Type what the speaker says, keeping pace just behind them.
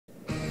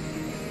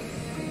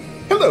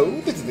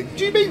Hello, this is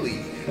G. Bailey,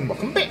 and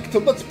welcome back to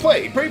Let's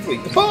Play Bravely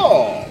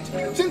Default!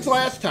 Since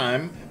last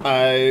time,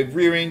 I've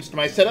rearranged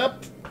my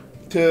setup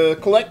to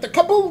collect a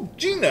couple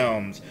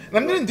genomes, and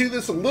I'm going to do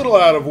this a little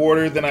out of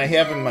order than I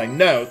have in my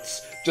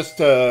notes, just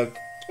to,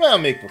 well,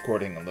 make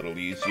recording a little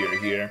easier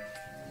here.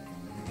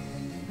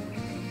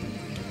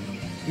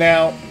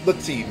 Now,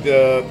 let's see,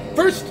 the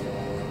first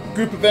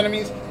group of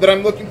enemies that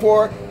I'm looking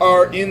for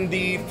are in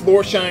the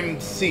Florsheim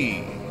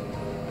Sea.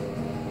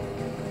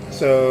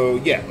 So,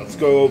 yeah, let's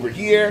go over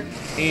here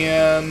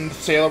and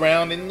sail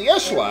around in the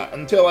Echelon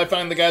until I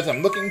find the guys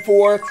I'm looking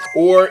for,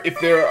 or if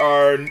there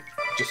are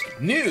just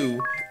new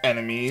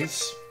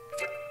enemies,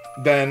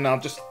 then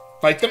I'll just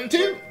fight them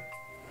too.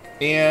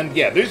 And,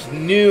 yeah, there's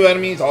new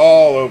enemies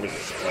all over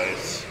this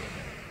place.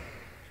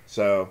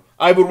 So,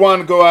 I would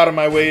want to go out of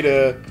my way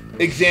to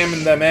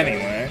examine them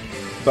anyway.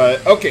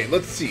 But, okay,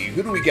 let's see.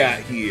 Who do we got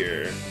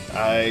here?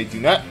 I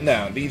do not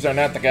know. These are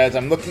not the guys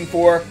I'm looking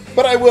for,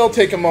 but I will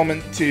take a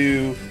moment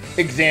to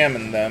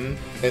examine them,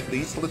 at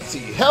least. Let's see.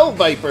 Hell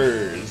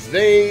Vipers!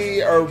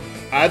 They are,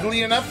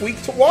 oddly enough,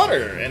 weak to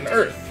water and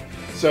earth.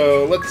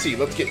 So, let's see.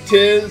 Let's get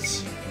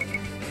Tiz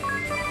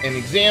and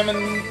examine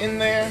in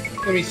there.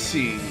 Let me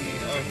see.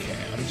 Okay,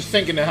 I'm just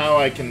thinking of how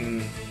I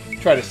can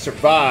try to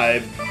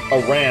survive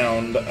a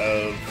round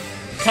of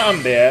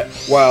combat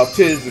while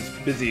Tiz is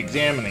busy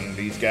examining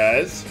these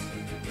guys.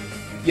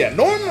 Yeah,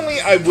 normally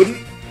I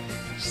wouldn't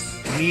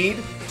need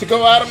to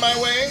go out of my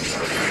way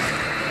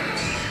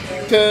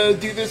to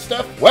do this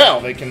stuff. Well,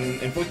 they can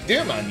inflict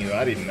doom on you.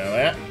 I didn't know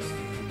that.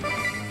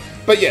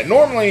 But yeah,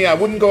 normally I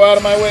wouldn't go out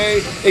of my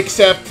way,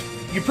 except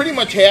you pretty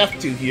much have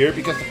to here,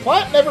 because the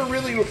plot never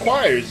really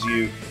requires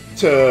you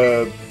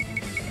to,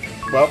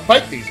 well,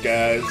 fight these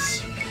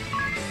guys.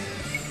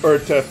 Or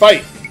to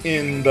fight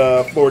in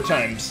the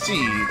Florsheim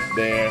Sea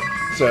there.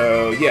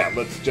 So yeah,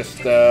 let's just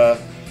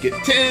get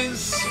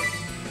Tiz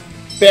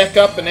back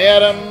up and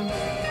at him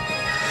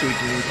so we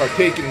can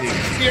partake in the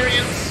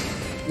experience.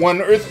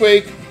 One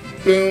earthquake.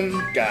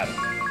 Boom, got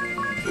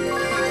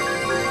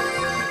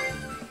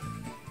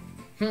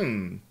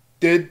him.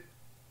 Did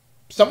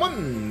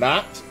someone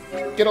not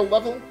get a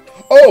level?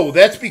 Oh,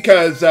 that's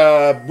because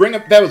that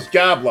was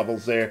job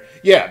levels there.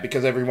 Yeah,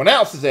 because everyone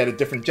else is at a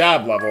different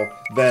job level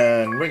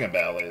than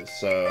Ringabel is,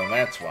 so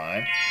that's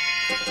why.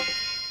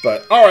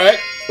 But, alright.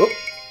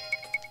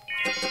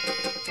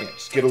 Yeah,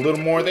 just get a little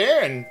more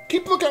there and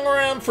keep looking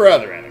around for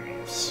other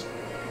enemies.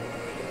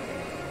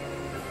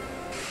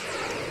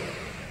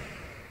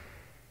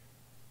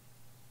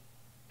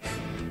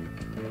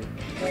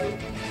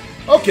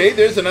 Okay,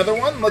 there's another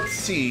one. Let's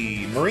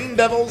see. Marine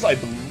Devils. I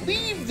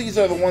believe these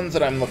are the ones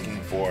that I'm looking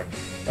for.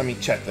 Let me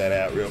check that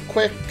out real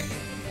quick.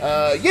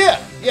 Yeah,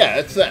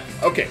 it's them.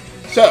 Okay,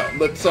 so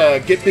let's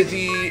get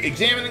busy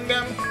examining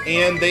them.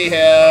 And they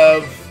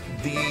have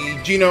the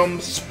genome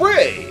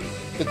spray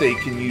that they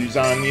can use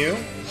on you.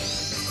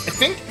 I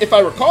think, if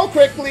I recall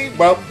correctly,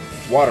 well,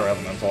 it's water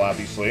elemental,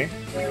 obviously.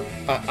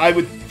 I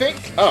would think...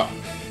 Oh,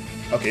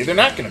 okay, they're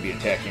not going to be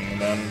attacking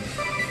them.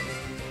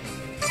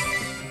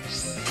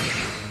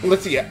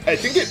 Let's see, I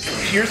think it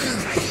pierces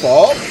the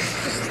fall.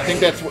 I think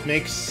that's what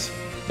makes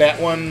that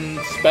one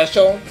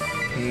special.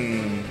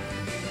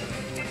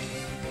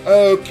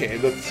 Okay,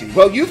 let's see.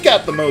 Well, you've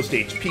got the most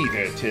HP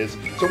there, Tiz.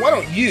 So why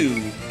don't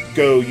you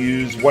go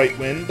use White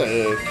Wind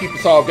to keep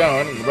us all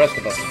going, and the rest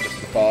of us will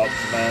just default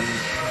then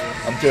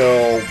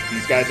until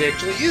these guys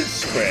actually use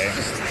spray.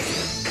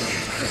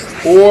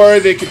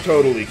 Or they could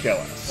totally kill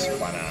us.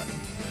 Why not?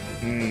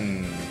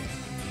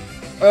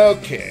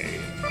 Okay.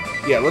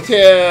 Yeah, let's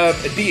have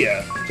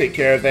Edea take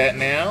care of that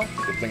now.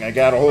 Good thing I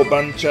got a whole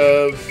bunch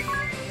of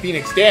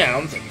Phoenix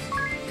Downs.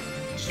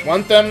 Just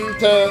want them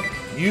to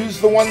use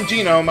the one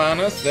genome on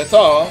us, that's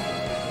all.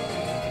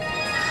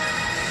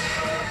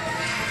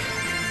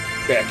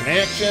 Back in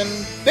action.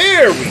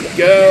 There we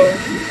go!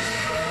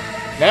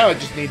 Now I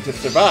just need to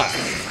survive.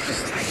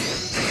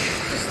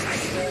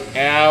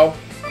 Ow.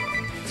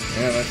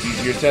 Yeah, that's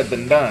easier said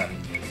than done.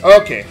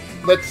 Okay,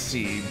 let's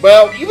see.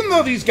 Well, even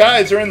though these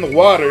guys are in the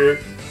water,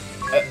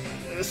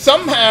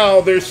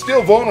 somehow they're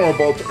still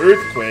vulnerable to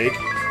earthquake.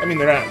 I mean,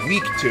 they're not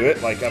weak to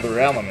it like other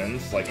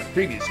elements, like the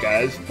previous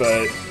guys,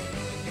 but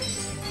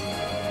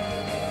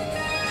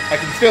I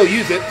can still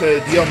use it to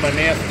deal my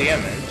mass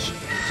damage.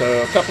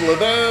 So a couple of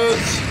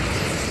those,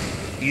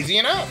 easy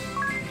enough.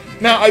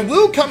 Now, I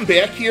will come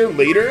back here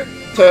later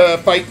to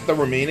fight the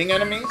remaining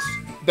enemies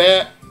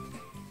that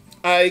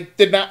I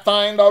did not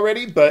find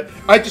already, but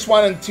I just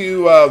wanted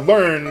to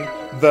learn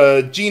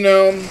the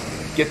genome,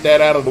 get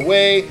that out of the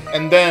way,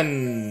 and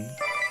then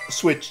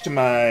switch to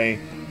my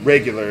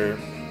regular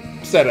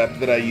setup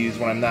that I use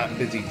when I'm not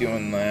busy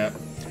doing that.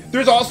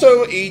 There's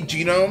also a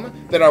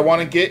genome that I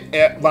want to get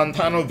at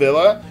Lantano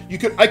Villa.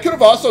 I could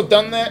have also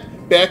done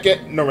that back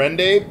at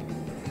Narende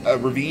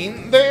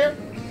Ravine there,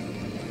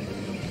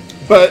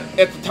 but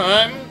at the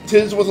time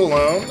Tiz was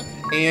alone,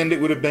 and it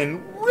would have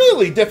been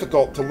really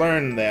difficult to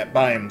learn that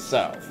by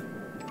himself.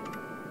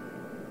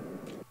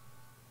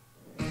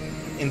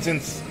 And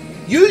since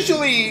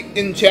Usually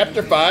in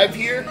Chapter 5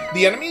 here,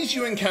 the enemies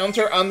you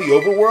encounter on the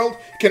overworld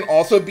can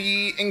also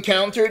be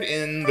encountered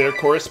in their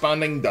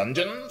corresponding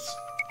dungeons.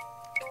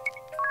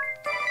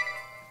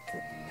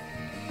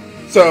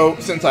 So,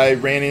 since I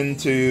ran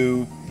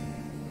into...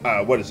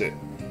 what is it?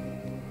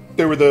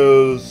 There were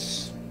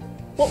those...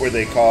 What were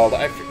they called?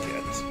 I forget.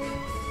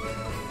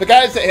 The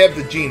guys that have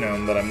the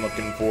genome that I'm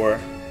looking for.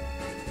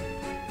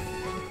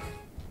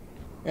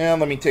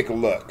 And let me take a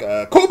look.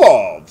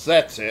 Kobolds!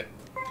 That's it.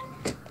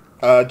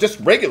 Just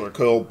regular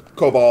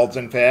kobolds,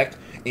 in fact.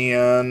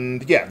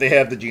 And, yeah, they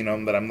have the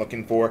genome that I'm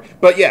looking for.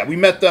 But, yeah, we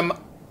met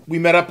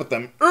up with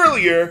them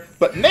earlier,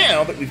 but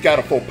now that we've got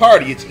a full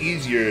party, it's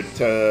easier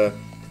to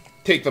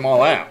take them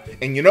all out.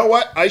 And you know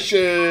what? I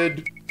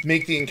should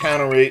make the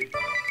encounter rate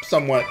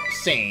somewhat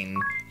sane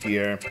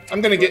here. I'm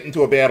gonna get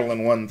into a battle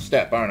in one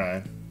step, aren't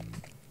I?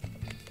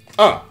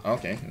 Oh,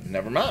 okay,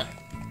 never mind.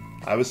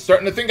 I was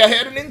starting to think I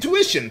had an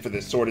intuition for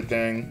this sort of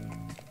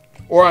thing.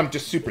 Or I'm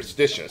just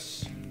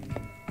superstitious.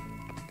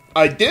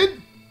 I did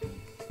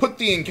put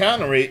the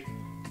encounter rate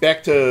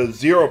back to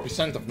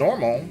 0% of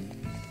normal.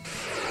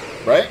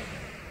 Right?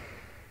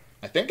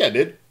 I think I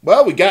did.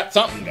 Well, we got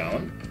something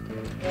going.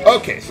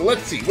 Okay, so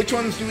let's see. Which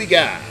ones do we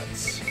got?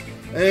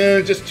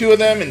 Just 2 of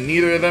them, and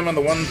neither of them are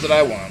the ones that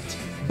I want.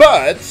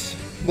 But,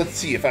 let's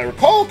see. If I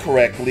recall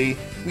correctly,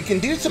 we can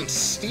do some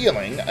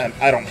stealing.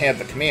 I don't have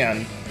the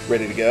command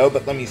ready to go,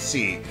 but let me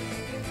see.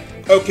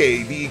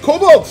 Okay, the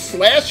Kobold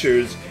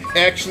Slashers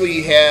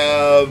actually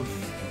have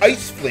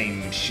Ice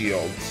Flame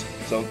shields,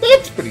 so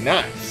that's pretty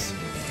nice.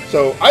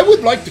 So I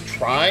would like to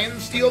try and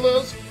steal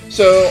those.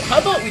 So how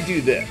about we do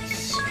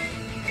this?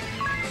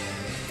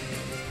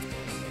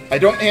 I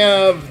don't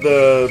have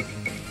the...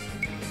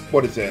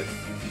 What is it?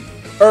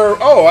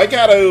 Oh, I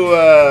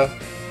gotta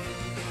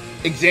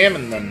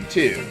examine them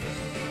too.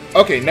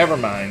 Okay, never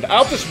mind.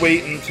 I'll just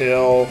wait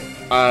until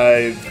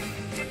I've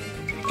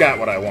got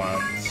what I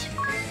want.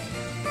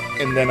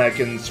 And then I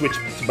can switch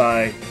to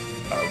my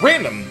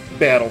random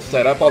battle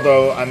setup,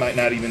 although I might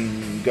not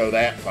even go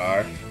that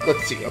far.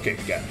 Let's see. Okay,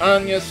 we got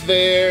Agnès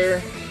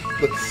there.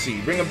 Let's see.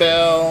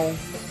 Ringabel.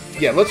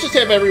 Yeah, let's just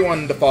have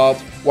everyone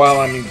default while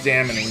I'm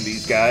examining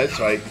these guys,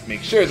 so I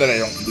make sure that I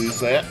don't lose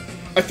that.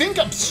 I think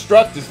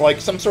Obstruct is like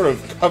some sort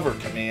of cover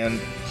command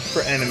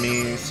for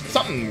enemies.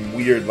 Something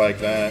weird like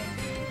that.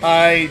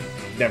 I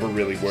never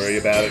really worry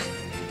about it.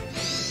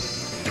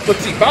 Let's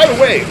see. By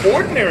the way,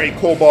 ordinary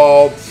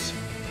kobolds,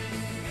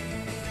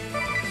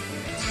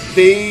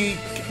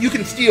 you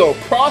can steal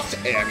cross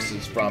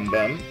axes from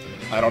them.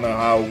 I don't know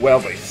how well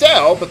they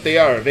sell, but they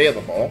are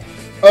available.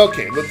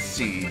 Okay, let's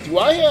see. Do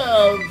I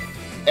have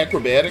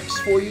acrobatics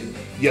for you?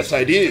 Yes,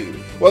 I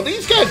do. Well,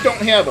 these guys don't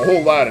have a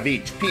whole lot of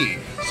HP,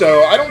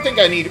 so I don't think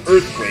I need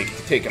Earthquake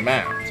to take them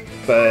out.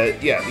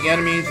 But, yeah, the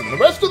enemies in the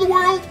rest of the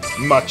world,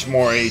 much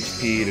more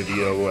HP to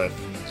deal with.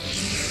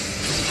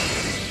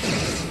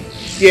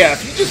 Yeah,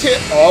 if you just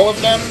hit all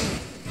of them,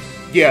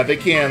 yeah, they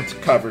can't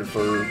cover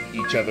for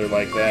each other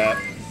like that.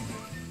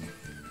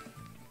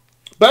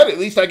 But at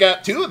least I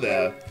got 2 of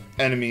the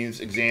enemies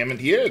examined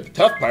here. The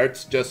tough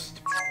part's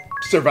just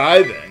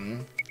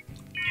surviving.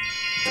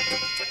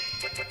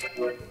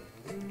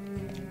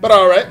 But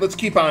alright, let's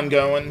keep on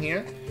going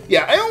here.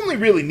 Yeah, I only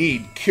really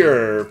need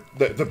Cure,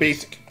 the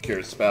basic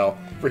Cure spell,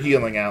 for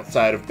healing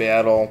outside of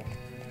battle.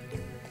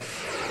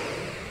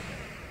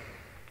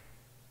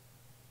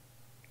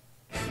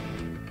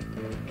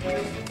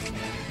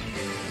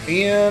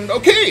 And,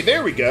 okay,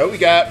 there we go. We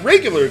got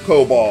regular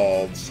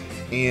kobolds.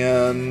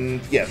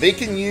 And, yeah, they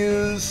can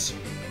use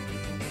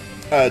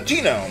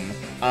Genome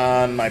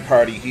on my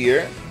party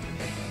here.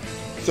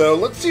 So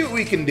let's see what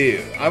we can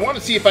do. I want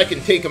to see if I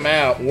can take them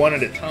out one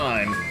at a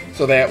time,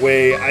 so that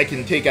way I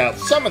can take out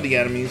some of the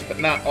enemies, but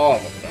not all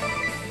of them.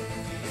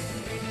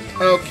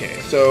 Okay,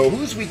 so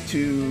who's weak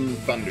to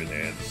Thunder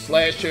there?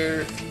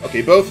 Slasher.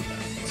 Okay, both of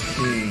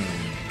them.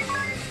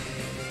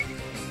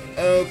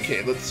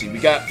 Okay, let's see. We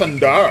got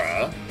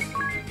Thundara.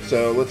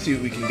 So let's see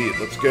what we can do.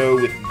 Let's go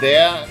with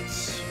that.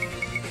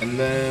 And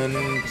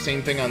then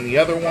same thing on the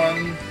other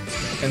one.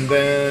 And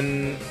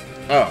then...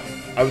 Oh,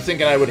 I was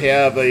thinking I would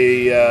have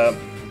a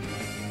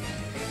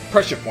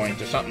pressure point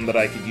or something that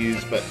I could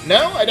use, but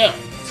no, I don't.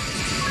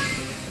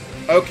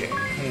 Okay.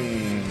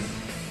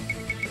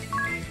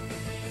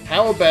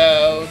 How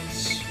about...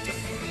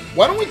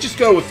 Why don't we just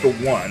go with the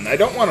 1? I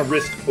don't want to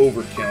risk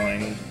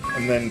overkilling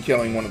and then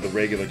killing one of the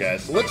regular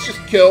guys. So let's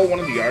just kill one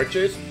of the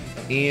archers.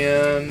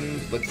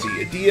 And let's see,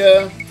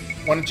 Edea,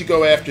 why don't you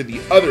go after the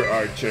other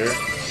archer?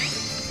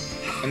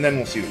 And then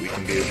we'll see what we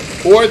can do.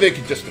 Or they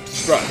could just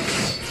obstruct.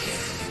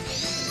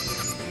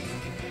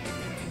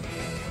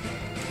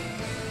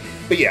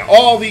 But yeah,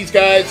 all these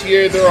guys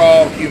here, they're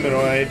all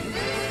humanoid.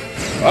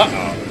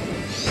 Uh-oh.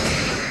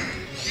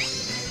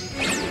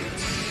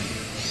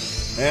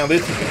 Now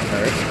this is gonna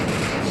hurt.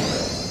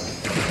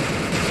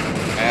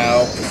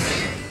 Ow.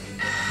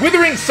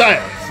 Withering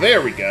Silence,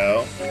 there we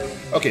go.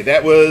 Okay,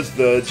 that was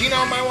the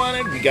genome I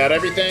wanted. We got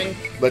everything.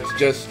 Let's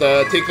just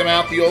take them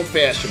out the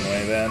old-fashioned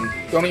way then.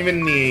 Don't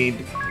even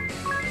need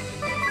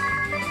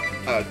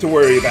to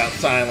worry about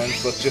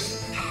silence. Let's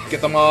just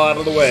get them all out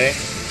of the way.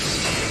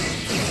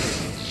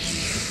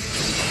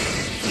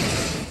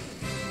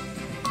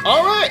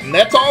 Alright, and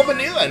that's all the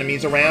new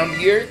enemies around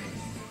here.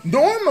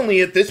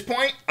 Normally, at this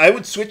point, I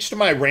would switch to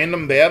my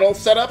random battle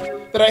setup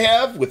that I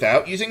have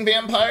without using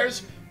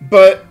vampires,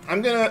 but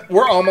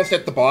we're almost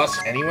at the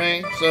boss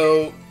anyway,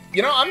 so,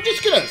 you know, I'm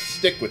just gonna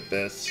stick with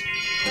this.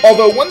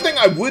 Although, one thing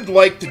I would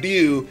like to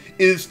do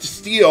is to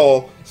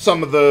steal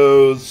some of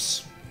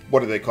those,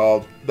 what are they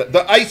called?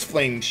 The ice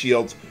flame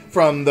shields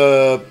from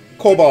the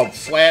Kobold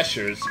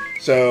slashers.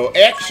 So,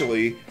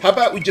 actually, how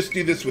about we just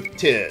do this with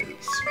Tiz?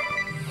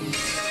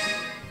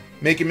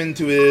 Make him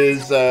into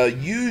his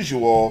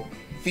usual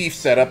thief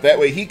setup. That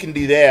way he can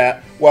do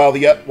that while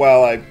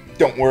I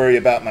don't worry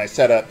about my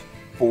setup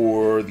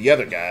for the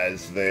other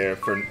guys there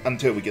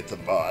until we get to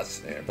the boss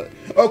there. But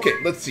okay,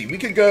 let's see. We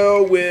could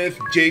go with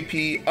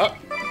JP up.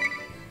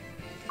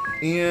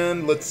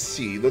 And let's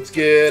see. Let's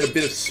get a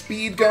bit of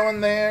speed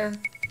going there.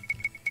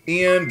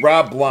 And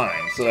Rob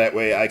blind, so that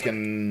way I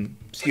can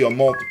steal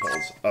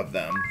multiples of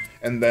them.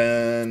 And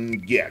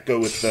then, yeah, go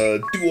with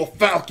the dual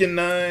Falcon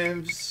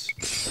knives.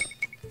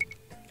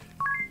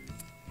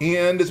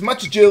 And as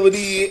much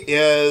agility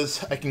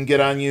as I can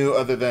get on you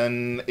other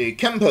than a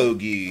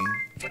Kempo-gi.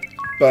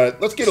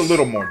 But let's get a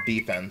little more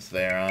defense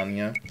there on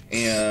you.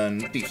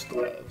 And Thief's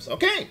Gloves.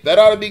 Okay, that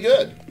ought to be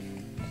good.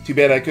 Too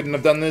bad I couldn't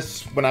have done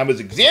this when I was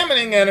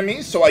examining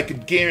enemies, so I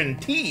could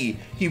guarantee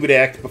he would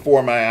act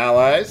before my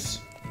allies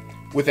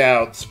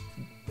without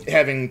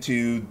having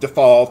to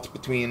default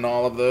between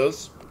all of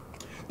those.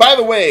 By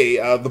the way,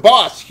 the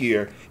boss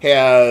here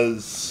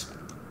has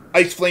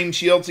ice flame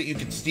shields that you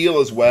could steal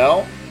as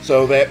well,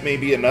 so that may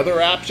be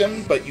another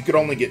option, but you could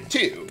only get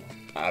 2,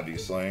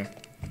 obviously.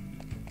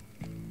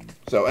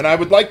 So, and I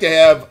would like to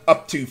have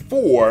up to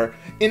 4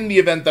 in the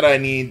event that I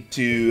need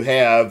to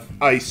have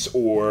ice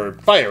or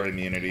fire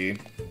immunity.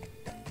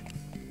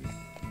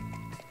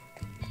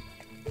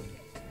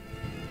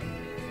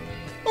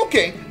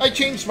 Okay, I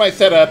changed my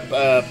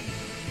setup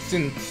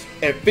since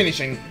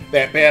finishing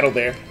that battle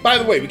there. By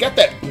the way, we got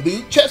that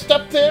blue chest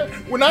up there.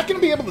 We're not going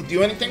to be able to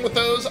do anything with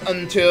those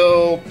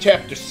until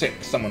Chapter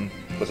 6. Someone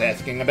was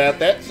asking about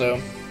that, so,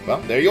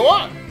 well, there you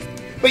are.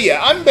 But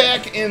yeah, I'm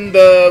back in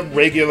the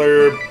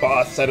regular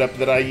boss setup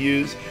that I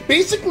use.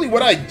 Basically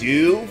what I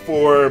do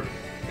for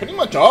pretty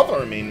much all the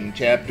remaining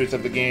chapters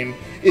of the game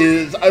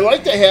is I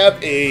like to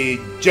have a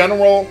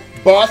general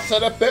boss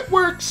setup that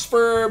works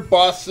for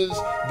bosses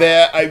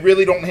that I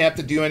really don't have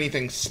to do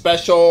anything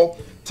special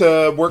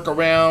to work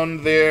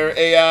around their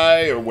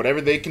AI or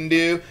whatever they can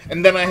do.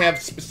 And then I have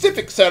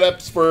specific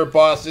setups for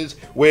bosses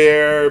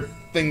where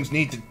things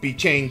need to be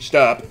changed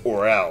up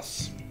or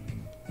else.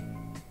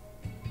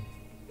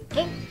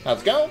 Okay,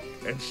 how's it going?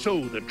 And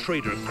so the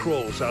traitor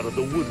crawls out of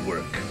the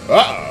woodwork.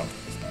 Uh-oh.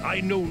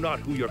 I know not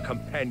who your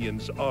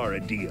companions are,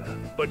 Edea,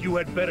 but you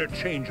had better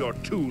change your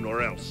tune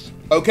or else.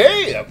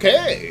 Okay,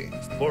 okay.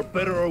 For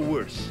better or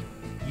worse,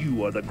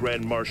 you are the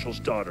Grand Marshal's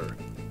daughter,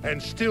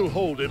 and still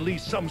hold at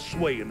least some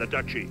sway in the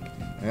duchy.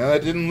 Yeah,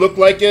 that didn't look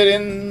like it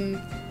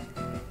in...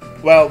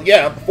 well,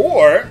 yeah,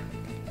 before.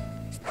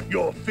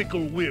 Your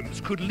fickle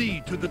whims could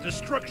lead to the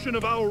destruction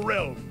of our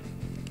realm.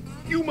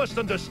 You must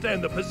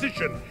understand the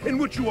position in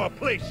which you are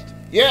placed.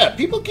 Yeah,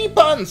 people keep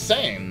on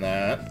saying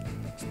that.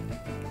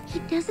 He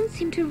doesn't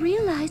seem to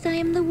realize I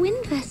am the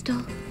Wind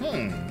Vestal.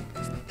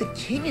 The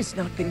king has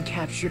not been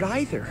captured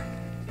either.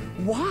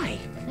 Why?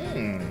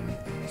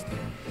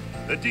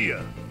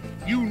 Edea,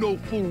 you know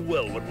full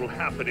well what will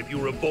happen if you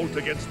revolt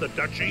against the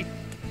duchy.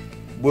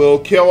 We'll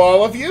kill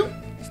all of you?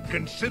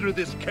 Consider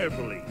this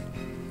carefully.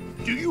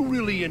 Do you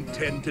really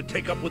intend to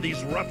take up with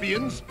these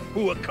ruffians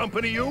who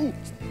accompany you?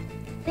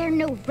 They're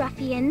no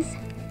ruffians.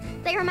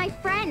 They are my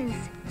friends.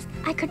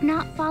 I could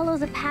not follow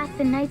the path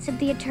the Knights of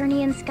the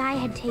Eternian Sky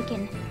had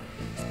taken.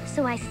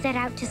 So I set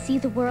out to see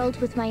the world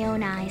with my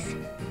own eyes.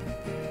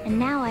 And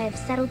now I have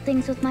settled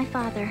things with my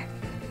father.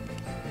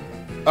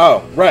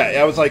 Oh, right.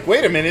 I was like,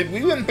 wait a minute,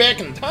 we went back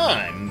in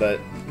time, but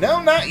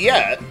no, not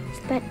yet.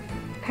 But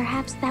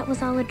perhaps that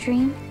was all a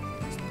dream?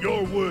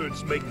 Your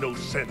words make no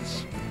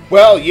sense.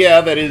 Well,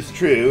 yeah, that is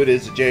true. It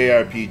is a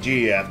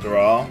JRPG after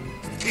all.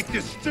 It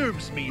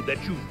disturbs me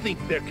that you think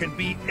there can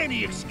be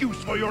any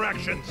excuse for your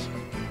actions.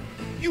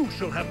 You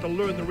shall have to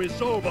learn the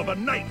resolve of a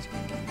knight,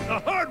 the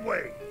hard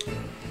way.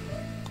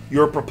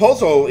 Your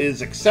proposal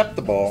is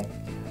acceptable.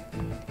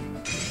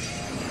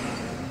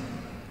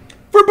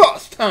 For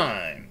boss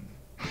time!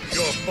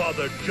 Your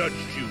father judged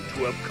you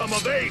to have come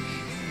of age.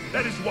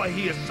 That is why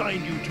he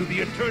assigned you to the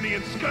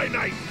Eternian Sky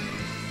Knight.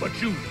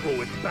 But you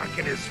throw it back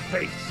in his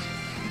face.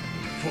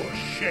 For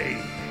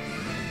shame.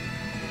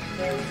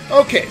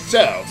 Okay,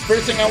 so,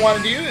 first thing I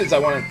want to do is I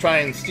want to try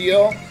and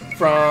steal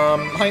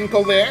from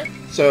Heinkel there.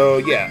 So,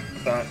 yeah,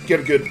 get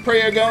a good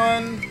prayer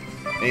going,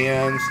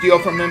 and steal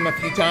from him a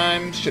few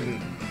times.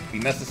 Shouldn't be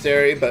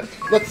necessary, but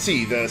let's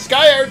see. The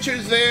Sky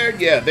Archers there,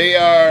 yeah, they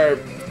are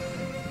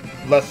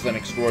less than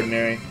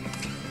extraordinary.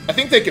 I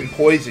think they can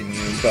poison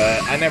you,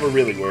 but I never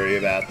really worry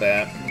about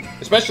that.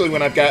 Especially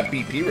when I've got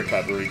BP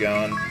recovery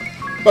going.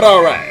 But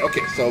alright,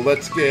 okay, so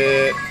let's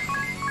get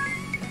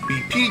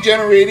BP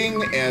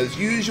generating as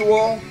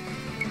usual.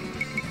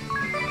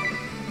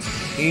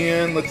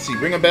 And let's see,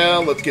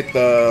 Ringabel, let's get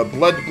the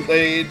Blood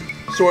Blade,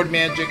 Sword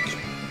Magic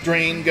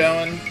Drain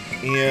going.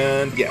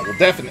 And yeah, we'll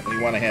definitely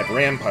want to have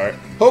Rampart.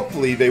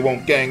 Hopefully they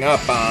won't gang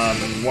up on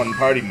one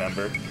party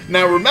member.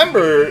 Now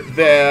remember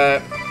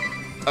that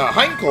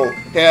Heinkel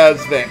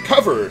has that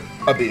cover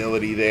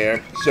ability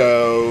there,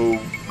 so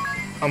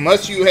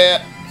unless you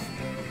have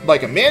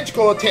like a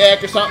magical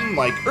attack or something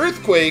like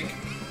Earthquake,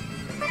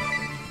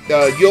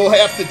 you'll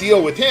have to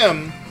deal with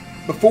him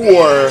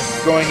before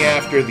going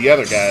after the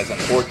other guys,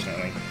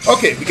 unfortunately.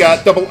 Okay, we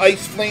got double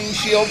Ice Flame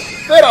Shield.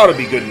 That ought to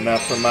be good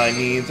enough for my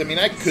needs. I mean,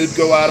 I could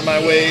go out of my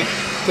way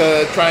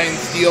to try and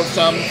steal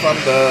some from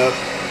the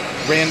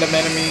random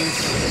enemies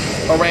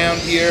around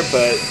here,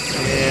 but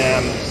yeah,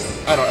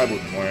 I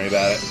wouldn't worry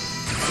about it.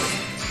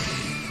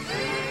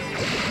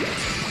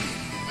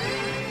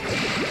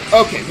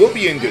 Okay, we'll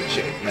be in good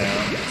shape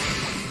now.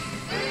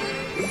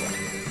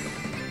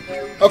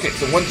 Okay,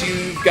 so once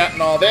you've gotten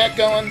all that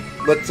going,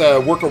 let's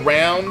work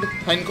around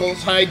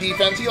Heinkel's high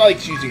defense. He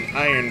likes using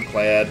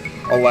Ironclad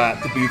a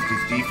lot to boost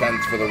his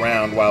defense for the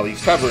round while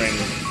he's covering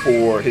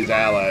for his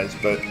allies.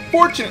 But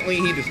fortunately,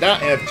 he does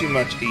not have too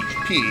much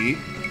HP,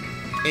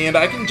 and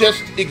I can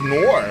just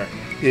ignore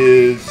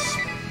his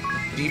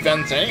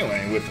defense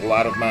anyway with a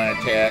lot of my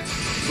attacks.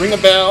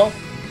 Ringabel,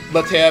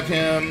 let's have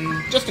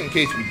him, just in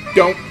case we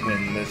don't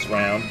win this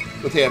round,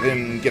 let's have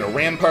him get a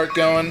Rampart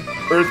going.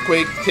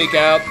 Earthquake to take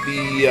out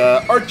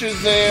the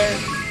archers there.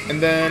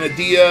 And then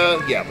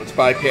Edea, yeah, let's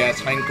bypass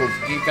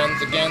Heinkel's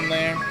defense again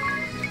there.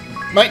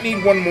 Might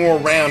need one more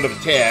round of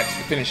attacks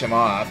to finish him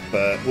off,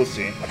 but we'll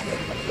see.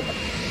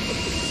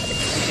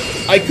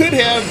 I could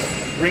have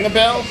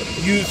Ringabel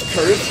use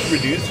Curse to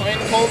reduce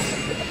Heinkel's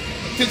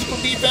physical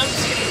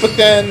defense, but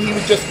then he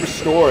would just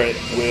restore it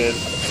with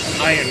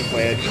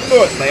Ironclad. Even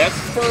though it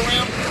lasts for a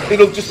round,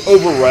 it'll just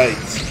overwrite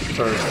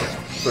Curse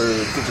for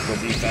physical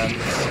defense.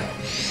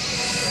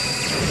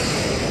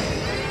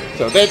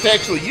 So that's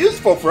actually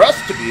useful for us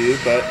to do,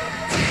 but,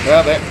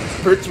 well, that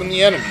hurts when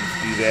the enemies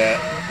do that.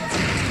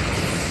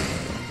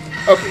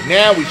 Okay,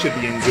 now we should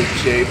be in good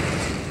shape.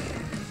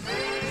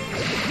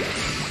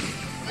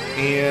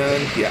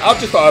 And, yeah, I'll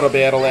just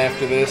auto-battle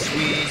after this.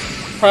 We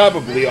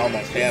probably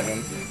almost have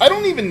him. I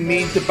don't even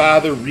need to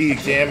bother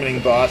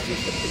re-examining bosses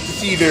to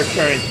see their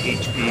current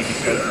HP,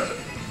 because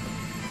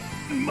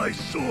my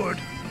sword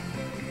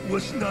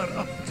was not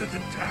up to the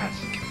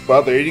task.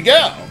 Well, there you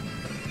go.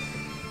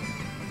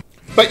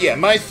 But yeah,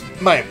 my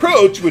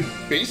approach would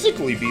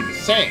basically be the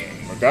same,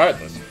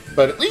 regardless.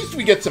 But at least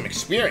we get some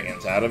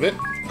experience out of it.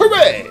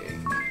 Hooray!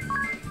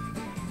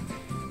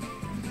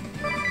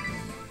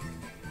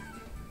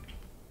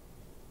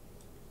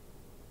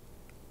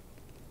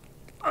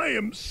 I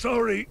am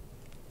sorry,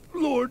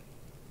 Lord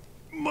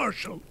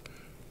Marshal.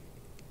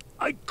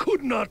 I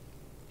could not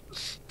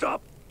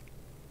stop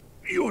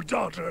your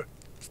daughter.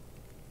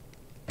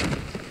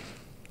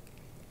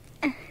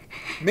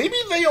 Maybe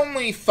they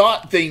only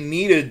thought they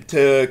needed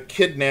to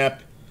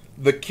kidnap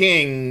the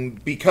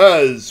king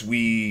because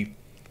we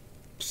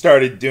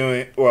started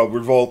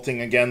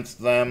revolting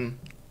against them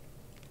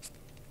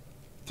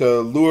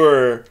to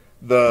lure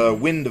the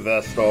Wind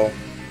Vestal.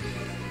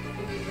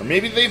 Or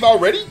maybe they've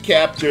already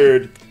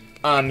captured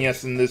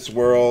Agnès in this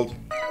world.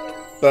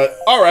 But,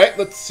 alright,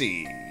 let's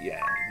see.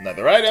 Yeah,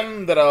 another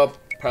item that I'll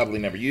probably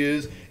never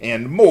use.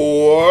 And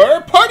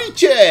more party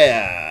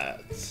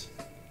chats!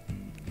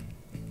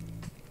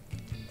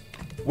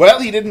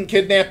 Well, he didn't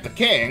kidnap the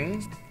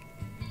king.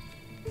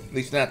 At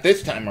least not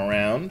this time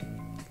around.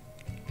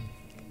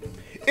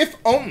 If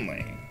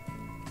only.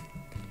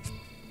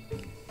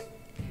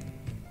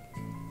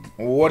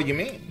 What do you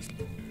mean?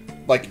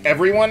 Like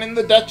everyone in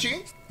the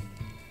duchy?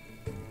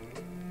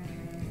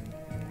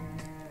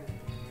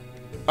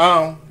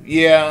 Oh,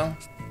 yeah.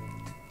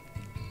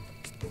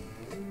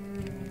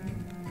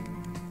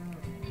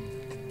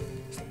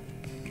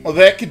 Well,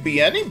 that could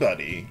be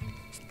anybody.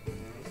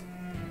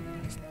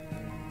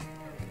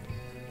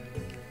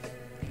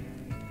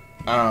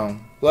 Oh,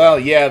 well,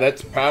 yeah,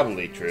 that's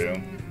probably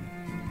true.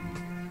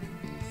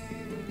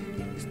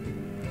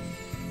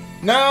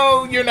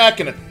 No, you're not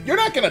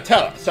gonna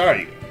tell us, are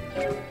you?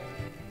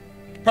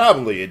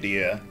 Probably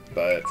Edea,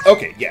 but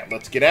okay, yeah,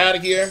 let's get out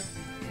of here.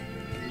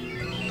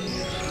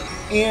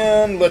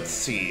 And let's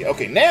see.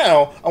 Okay,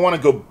 now I want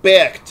to go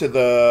back to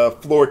the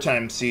Floor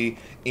Time Sea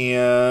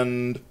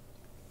and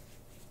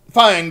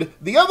find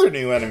the other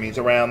new enemies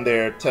around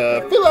there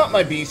to fill out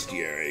my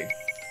bestiary.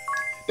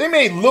 They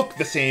may look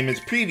the same as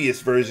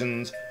previous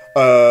versions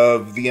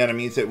of the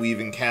enemies that we've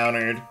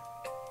encountered,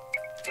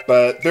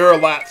 but they're a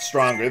lot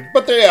stronger.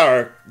 But they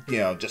are, you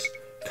know, just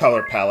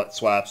color palette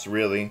swaps,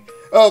 really.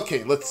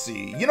 Okay, let's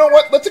see. You know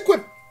what? Let's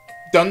equip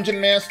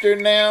Dungeon Master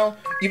now.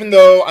 Even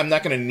though I'm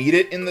not going to need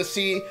it in the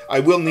sea, I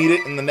will need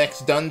it in the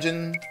next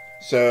dungeon.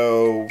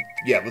 So,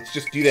 yeah, let's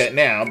just do that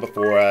now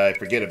before I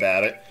forget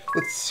about it.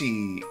 Let's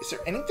see. Is there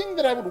anything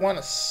that I would want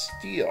to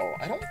steal?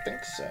 I don't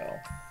think so.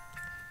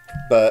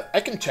 But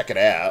I can check it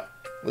out.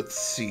 Let's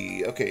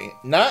see. Okay,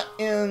 not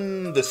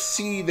in the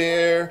sea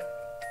there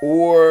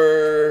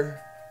or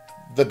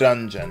the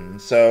dungeon.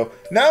 So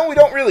now we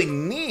don't really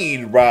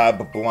need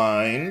Rob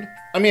Blind.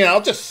 I mean,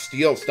 I'll just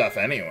steal stuff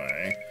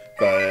anyway.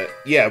 But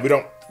yeah, we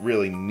don't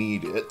really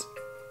need it.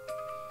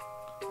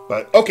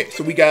 But okay,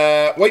 so we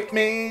got White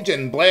Mage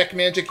and Black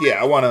Magic.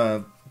 Yeah, I want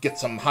to get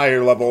some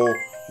higher level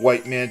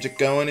White Magic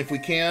going if we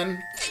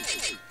can.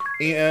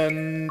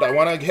 And I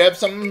want to have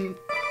some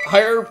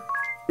higher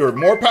or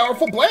more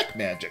powerful Black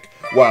Magic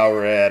while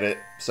we're at it.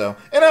 So,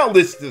 and I'll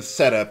list the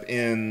setup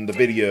in the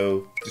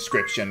video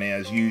description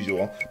as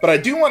usual. But I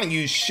do want to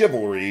use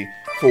Chivalry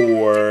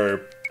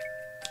for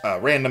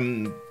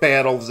random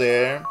battles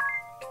there.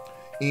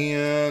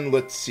 And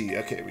let's see.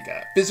 Okay, we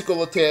got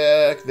physical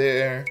attack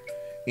there.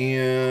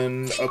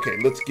 And okay,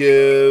 let's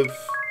give...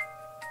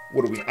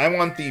 What do we... I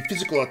want the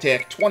physical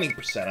attack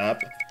 20%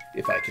 up.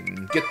 If I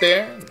can get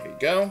there. There you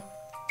go.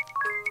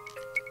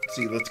 Let's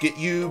see, let's get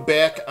you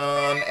back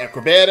on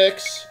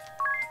Acrobatics.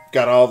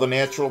 Got all the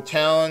natural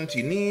talent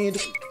you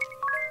need.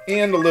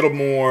 And a little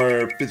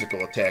more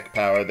physical attack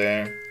power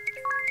there.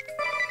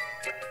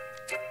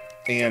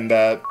 And,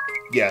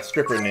 yeah,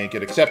 strip her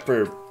naked, except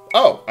for...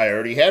 Oh, I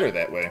already had her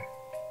that way.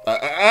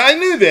 I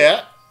knew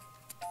that!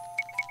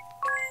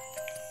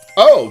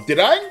 Oh, did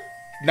I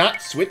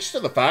not switch to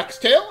the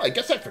foxtail? I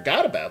guess I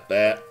forgot about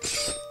that.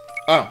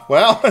 Oh,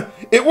 well,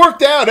 it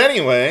worked out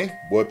anyway.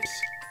 Whoops.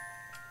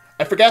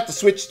 I forgot to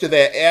switch to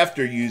that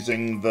after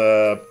using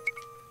the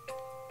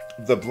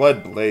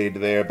Blood Blade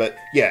there, but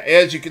yeah,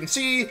 as you can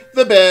see,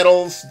 the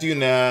battles do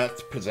not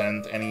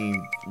present any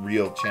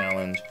real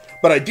challenge.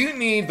 But I do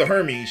need the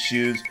Hermes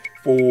shoes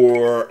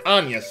for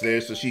Agnès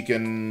there, so she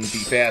can be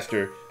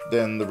faster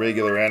than the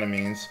regular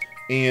enemies.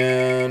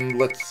 And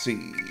let's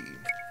see.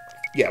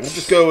 Yeah, we'll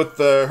just go with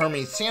the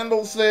Hermes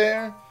sandals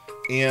there.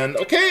 And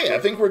okay, I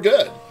think we're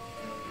good.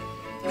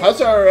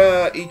 How's our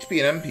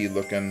HP and MP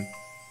looking?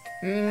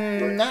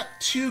 Not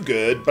too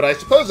good, but I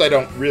suppose I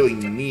don't really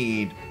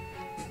need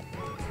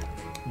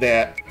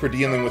that for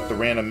dealing with the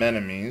random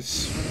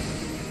enemies.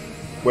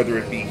 Whether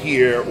it be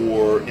here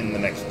or in the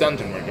next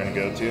dungeon we're going to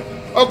go to.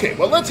 Okay,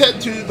 well let's head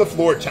to the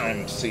Floor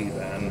Time Sea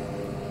then.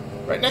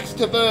 Right next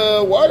to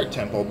the Water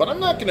Temple, but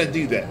I'm not going to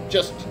do that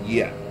just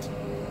yet.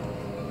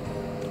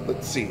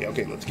 Let's see.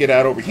 Okay, let's get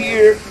out over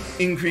here.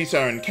 Increase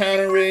our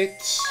encounter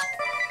rates.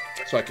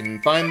 So I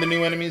can find the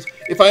new enemies.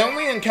 If I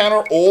only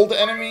encounter old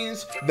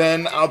enemies,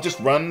 then I'll just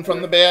run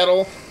from the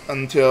battle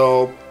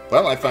until,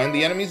 well, I find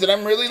the enemies that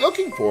I'm really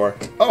looking for.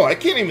 Oh, I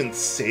can't even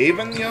save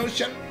in the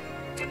ocean?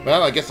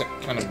 Well, I guess that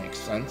kind of makes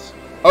sense.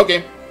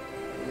 Okay.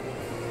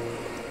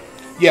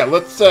 Yeah,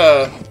 let's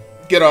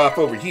get off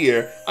over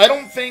here. I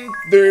don't think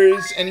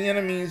there's any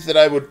enemies that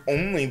I would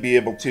only be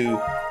able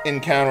to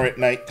encounter at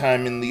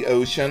nighttime in the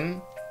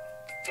ocean.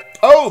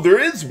 Oh, there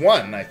is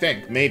one, I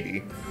think,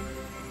 maybe.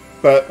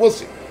 But we'll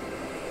see.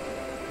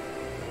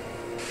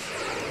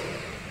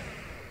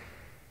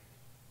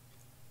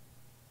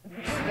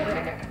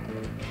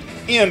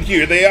 And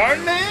here they are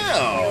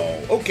now!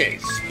 Okay,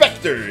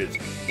 Specters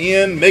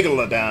and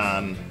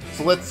Megalodon.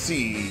 So let's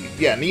see.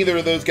 Yeah, neither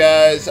of those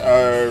guys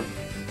are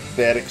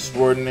that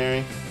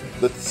extraordinary.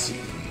 Let's see.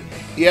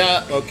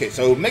 Yeah, okay,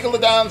 so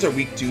Megalodons are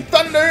weak to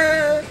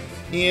thunder,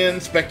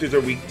 and Specters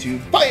are weak to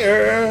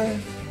fire.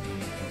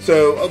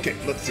 So, okay,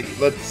 let's see.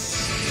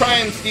 Let's try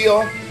and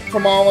steal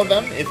from all of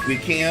them if we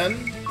can.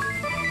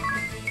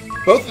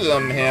 Both of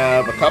them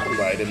have a couple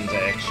items,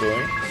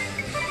 actually.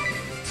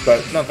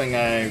 But nothing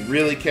I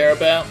really care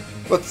about.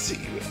 Let's see.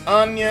 With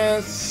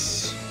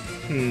Agnès...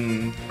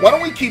 Why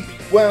don't we keep...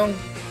 Well...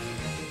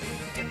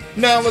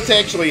 No, let's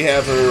actually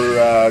have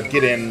her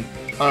get in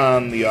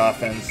on the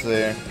offense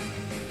there.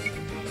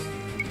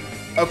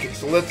 Okay,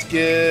 so let's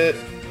get...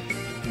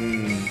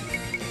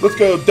 Let's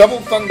go double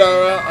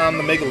Thundara on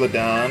the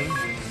Megalodon,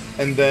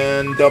 and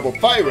then double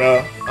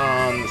Thyra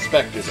on the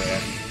Specter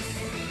there.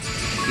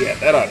 Yeah,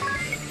 that ought to...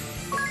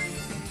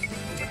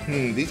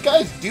 These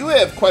guys do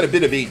have quite a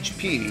bit of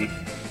HP.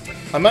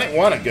 I might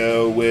want to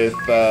go with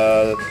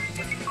a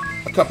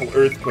couple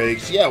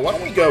Earthquakes. Yeah, why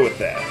don't we go with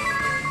that?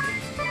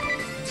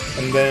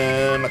 And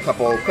then a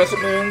couple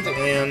Crescent Moons,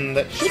 and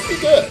that should be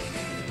good.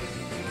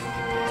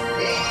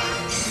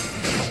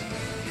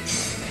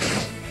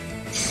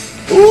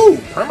 Ooh,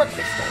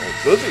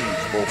 Permacrystals. Those are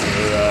useful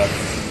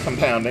for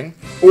compounding.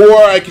 Or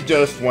I could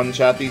just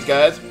one-shot these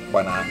guys.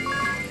 Why not?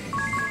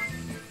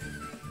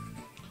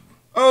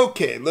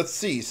 Okay, let's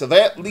see. So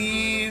that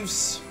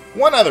leaves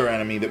one other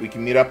enemy that we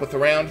can meet up with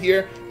around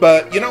here.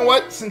 But you know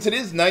what? Since it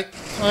is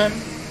nighttime...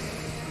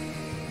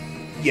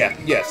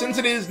 Yeah, since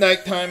it is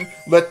nighttime,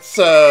 let's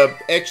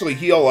actually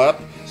heal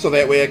up. So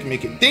that way I can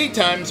make it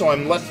daytime, so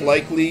I'm less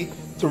likely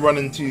to run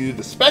into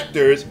the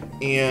Specters,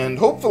 and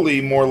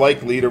hopefully more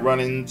likely to run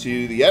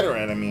into the other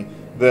enemy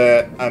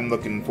that I'm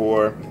looking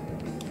for,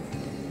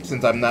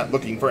 since I'm not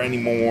looking for any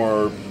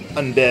more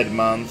undead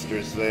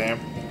monsters there.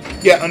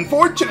 Yeah,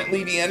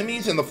 unfortunately the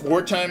enemies in the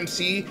Floor Time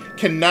Sea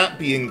cannot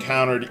be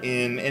encountered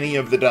in any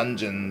of the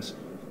dungeons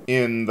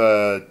in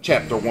the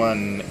Chapter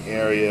 1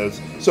 areas.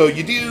 So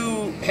you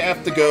do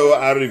have to go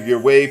out of your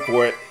way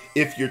for it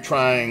if you're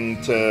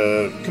trying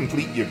to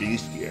complete your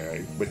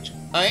bestiary, which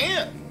I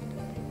am.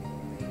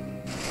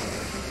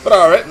 But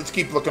alright, let's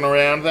keep looking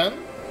around then.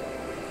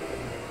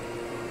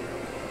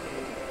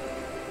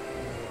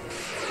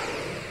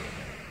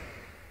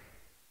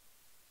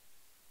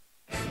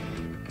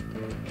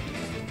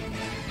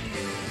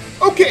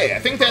 Okay, I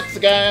think that's the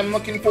guy I'm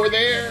looking for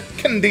there.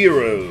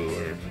 Candiru,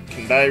 or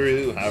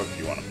Candiru, however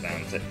you want to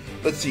pronounce it.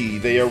 Let's see,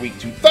 they are weak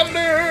to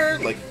thunder,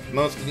 like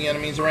most of the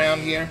enemies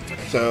around here.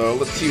 So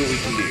let's see what we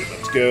can do.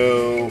 Let's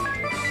go...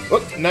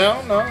 Oh,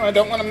 no, I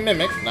don't want to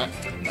mimic. Not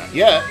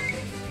yet.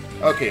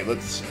 Okay,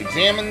 let's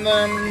examine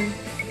them,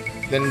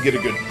 then get a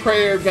good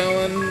prayer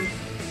going,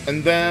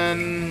 and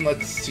then,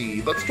 let's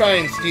see, let's try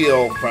and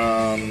steal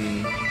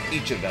from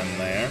each of them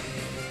there.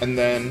 And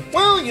then,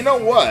 well, you know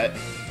what?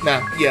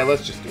 Nah, yeah,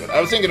 let's just do it.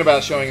 I was thinking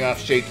about showing off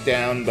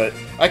Shakedown, but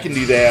I can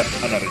do that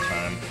another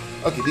time.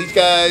 Okay, these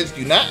guys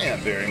do not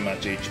have very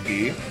much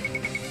HP.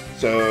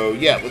 So,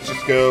 yeah, let's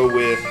just go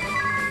with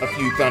a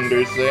few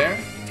thunders there.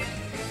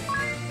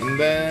 And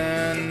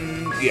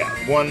then, yeah,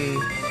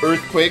 one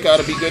earthquake ought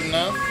to be good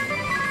enough.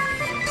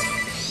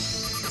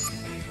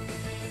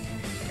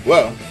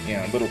 Whoa,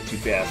 yeah, a little too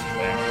fast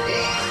there.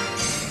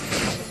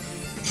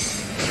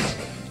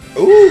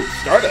 Ooh,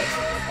 Stardust.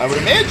 I would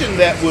imagine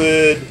that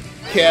would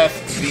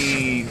cast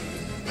the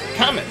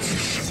Comet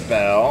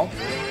spell.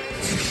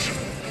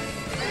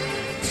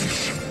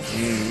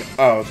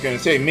 Oh, I was going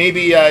to say,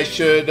 maybe I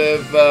should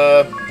have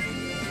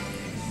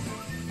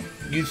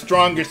used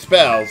stronger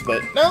spells,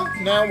 but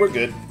no, we're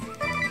good.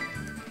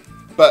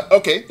 But,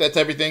 okay, that's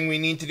everything we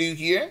need to do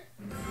here.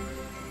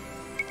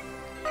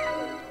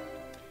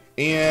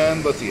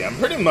 And, let's see, I'm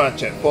pretty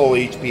much at full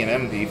HP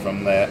and MP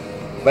from that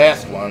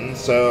last one,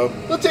 so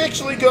let's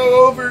actually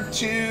go over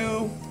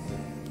to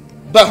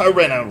the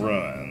Harena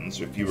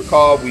Ruins. If you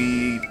recall,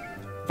 we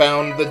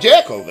found the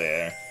Jackal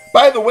there.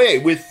 By the way,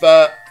 with,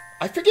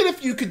 I forget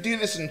if you could do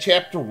this in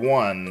Chapter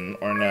 1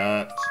 or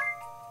not.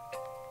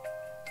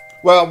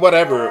 Well,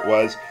 whatever it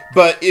was.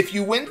 But if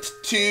you went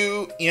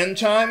to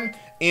Yanchime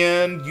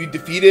and you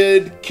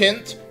defeated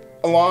Kent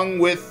along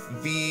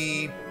with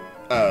the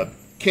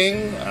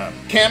King,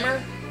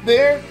 Kammer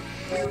there.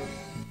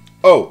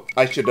 Oh,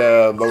 I should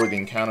lower the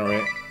encounter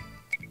rate.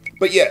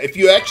 But yeah, if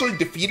you actually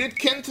defeated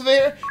Kent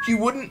there, he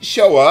wouldn't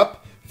show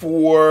up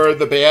for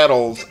the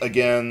battles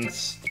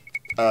against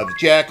the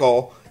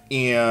Jackal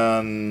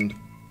and...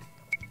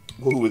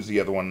 Who was the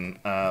other one?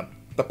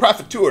 The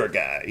Profiteur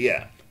guy,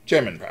 yeah.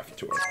 Chairman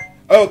Profiteur.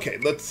 Okay,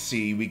 let's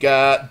see. We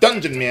got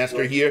Dungeon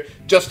Master here,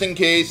 just in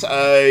case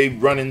I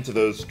run into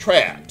those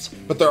traps.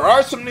 But there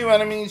are some new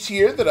enemies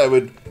here that I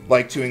would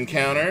like to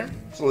encounter.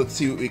 So let's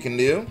see what we can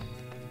do.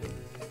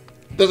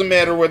 Doesn't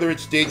matter whether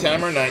it's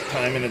daytime or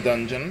nighttime in a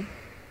dungeon.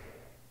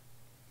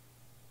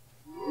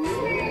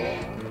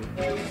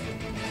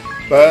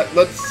 But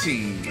let's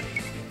see.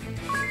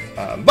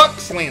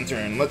 Buck's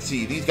Lantern. Let's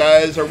see. These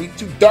guys are weak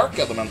to dark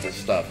elemental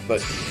stuff.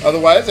 But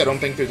otherwise, I don't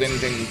think there's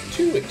anything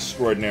too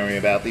extraordinary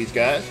about these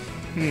guys.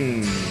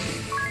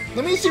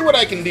 Let me see what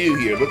I can do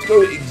here. Let's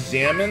go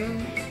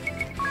examine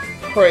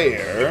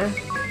prayer.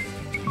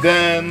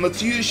 Then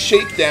let's use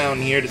Shakedown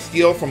here to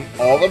steal from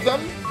all of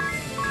them.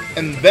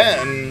 And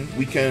then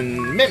we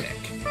can mimic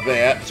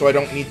that so I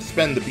don't need to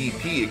spend the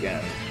BP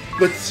again.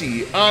 Let's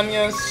see.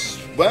 Agnès.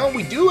 Well,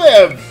 we do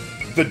have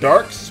the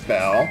dark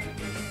spell,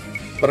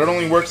 but it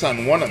only works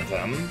on one of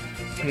them.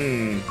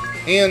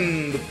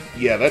 And,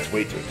 yeah, that's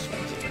way too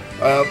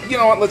expensive. You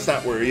know what? Let's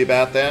not worry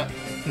about that.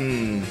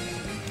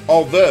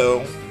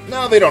 Although,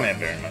 no, they don't have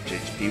very much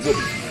HP. We'll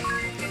be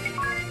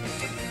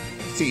fine.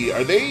 Let's see,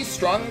 are they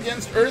strong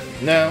against Earth?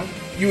 No.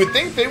 You would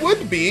think they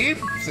would be,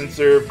 since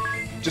they're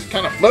just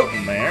kind of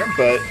floating there,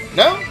 but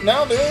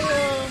no,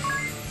 they're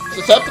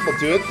susceptible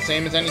to it, the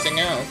same as anything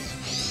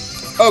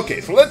else.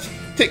 Okay, so let's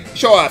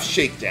show off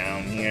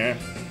Shakedown here.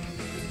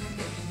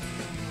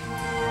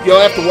 You'll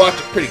have to watch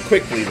it pretty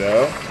quickly,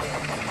 though.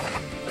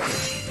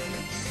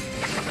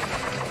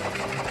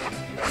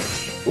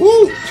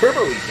 Ooh,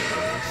 Turbo Leapers.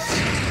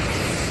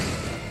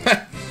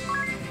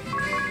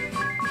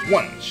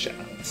 One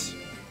shots.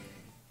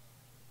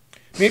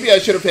 Maybe I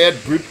should have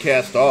had Brute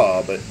Cast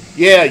All, but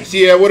yeah, you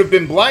see, I would have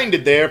been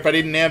blinded there if I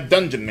didn't have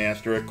Dungeon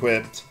Master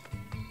equipped.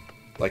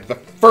 Like the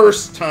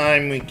first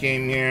time we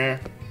came here,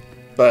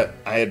 but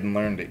I hadn't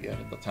learned it yet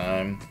at the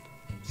time,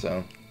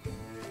 so.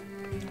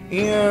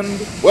 And,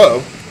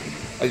 whoa,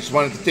 I just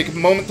wanted to take a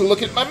moment to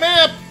look at my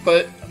map,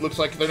 but it looks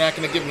like they're not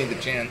going to give me the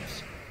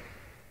chance.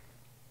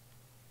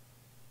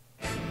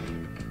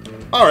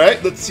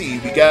 Alright, let's see,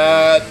 we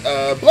got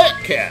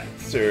Black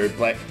Cats, or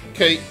Black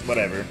Cait,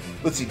 whatever.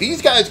 Let's see,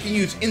 these guys can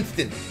use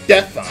instant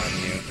death on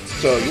you,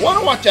 so you want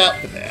to watch out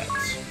for that.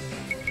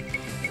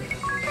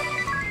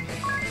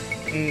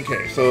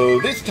 Okay, so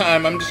this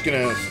time I'm just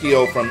going to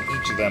steal from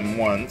each of them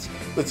once.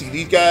 Let's see,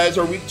 these guys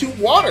are weak to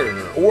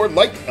water or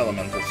light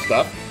elemental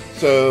stuff.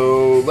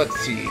 So, let's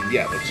see,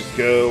 yeah, let's just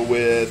go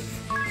with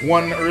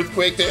one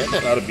earthquake there.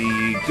 That ought to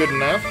be good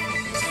enough.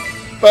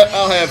 But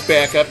I'll have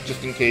backup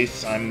just in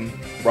case I'm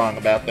wrong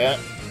about that.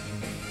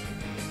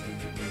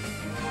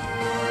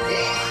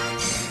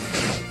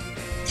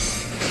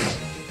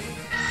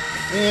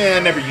 I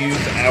never use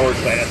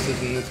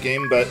hourglasses in this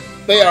game, but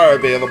they are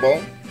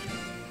available.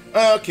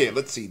 Okay,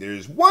 let's see.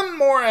 There's one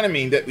more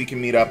enemy that we can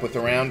meet up with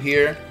around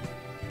here.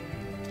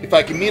 If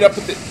I can meet up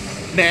with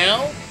it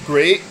now,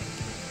 great.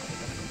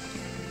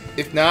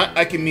 If not,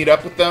 I can meet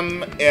up with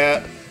them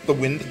at the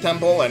Wind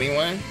Temple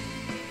anyway.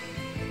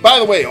 By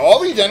the way, all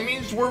these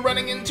enemies we're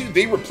running into,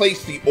 they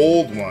replaced the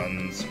old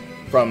ones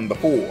from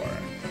before.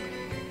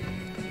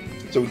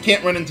 So we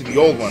can't run into the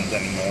old ones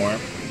anymore.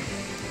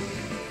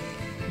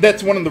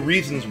 That's one of the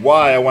reasons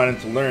why I wanted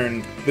to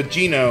learn the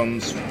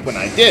Genomes when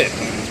I did. It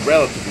was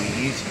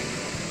relatively easy.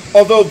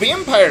 Although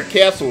Vampire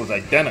Castle is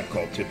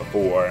identical to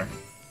before.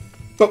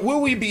 But will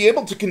we be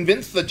able to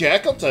convince the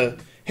Jackal to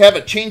have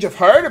a change of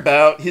heart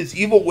about his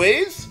evil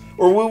ways?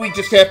 Or will we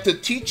just have to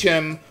teach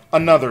him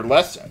another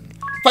lesson?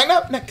 Find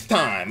out next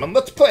time on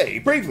Let's Play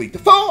Bravely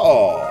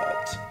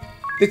Default!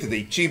 This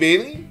is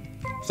Chivalry,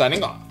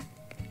 signing off.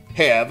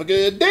 Have a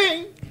good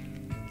day!